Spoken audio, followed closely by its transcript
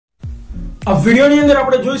આ વિડિયોની અંદર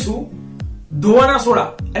આપણે જોઈશું ધોવાના સોડા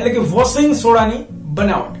એટલે કે વોશિંગ સોડાની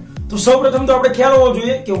બનાવટ। તો સૌપ્રથમ તો આપણે ખ્યાલ હોવો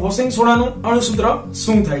જોઈએ કે વોશિંગ સોડાનું અણુસૂત્ર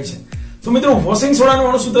શું થાય છે। તો મિત્રો વોશિંગ સોડાનું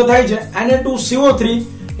અણુસૂત્ર થાય છે Na2CO3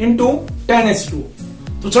 10H2।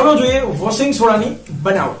 તો ચલો જોઈએ વોશિંગ સોડાની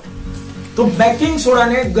બનાવટ। તો બેકિંગ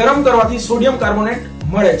સોડાને ગરમ કરવાથી સોડિયમ કાર્બોનેટ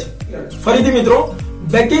મળે છે। ફરીથી મિત્રો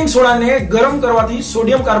બેકિંગ સોડાને ગરમ કરવાથી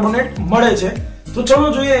સોડિયમ કાર્બોનેટ મળે છે। તો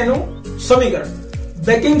ચલો જોઈએ એનું સમીકરણ।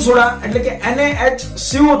 બેકિંગ સોડા એટલે કે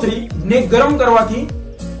NaHCO3 ને ગરમ કરવાથી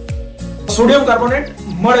સોડિયમ કાર્બોનેટ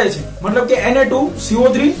મળે છે, મતલબ કે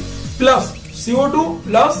Na2CO3 plus CO2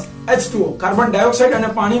 plus H2O carbon dioxide અને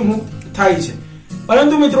પાણી મુક્ત થાય છે।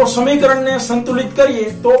 પરંતુ મિત્રો સમીકરણને સંતુલિત કરીએ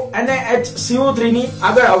તો NaHCO3 ની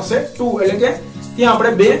આગળ આવશે 2 એટલે કે ત્યાં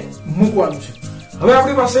આપણે 2 મૂકવાનું છે। હવે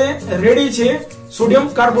આપણી પાસે રેડી છે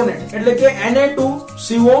સોડિયમ કાર્બોનેટ એટલે કે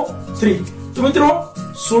Na2CO3। તો મિત્રો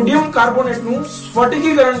સોડિયમ કાર્બોનેટનું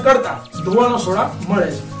સ્ફટિકીકરણ કરતા ધોવાનો સોડા મળે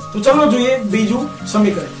છે। તો ચાલો જોઈએ બીજું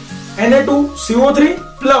સમીકરણ। Na2CO3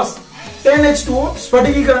 પ્લસ 10H2O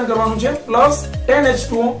સ્ફટિકીકરણ કરવાનું છે પ્લસ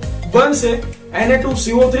 10H2O બનશે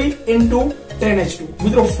Na2CO3 10H2।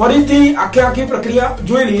 મિત્રો ફરીથી આખી પ્રક્રિયા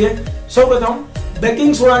જોઈ લઈએ। સૌપ્રથમ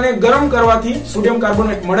બેકિંગ સોડાને ગરમ કરવાથી સોડિયમ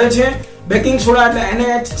કાર્બોનેટ મળે છે। બેકિંગ સોડા એટલે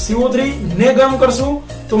NaHCO3 ને ગરમ કરશું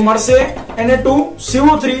તો મળશે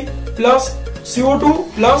Na2CO3 plus CO2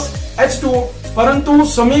 plus H2O। પરંતુ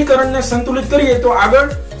સમીકરણને સંતુલિત કરીએ તો આગળ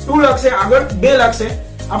 2 લાગશે, આગળ 2 લાગશે।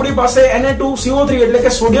 આપણી પાસે Na2CO3 એટલે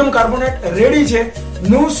કે સોડિયમ કાર્બોનેટ રેડી છે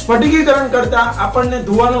નું સ્ફટિકીકરણ કરતા આપણને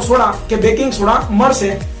ધોવાનો સોડા કે બેકિંગ સોડા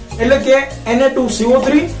મળશે એટલે કે Na2CO3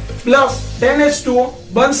 પ્લસ 10H2O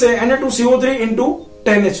બનશે Na2CO3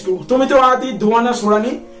 10H2। તો મિત્રો આ હતી ધોવાના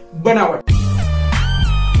સોડાની બનાવટ।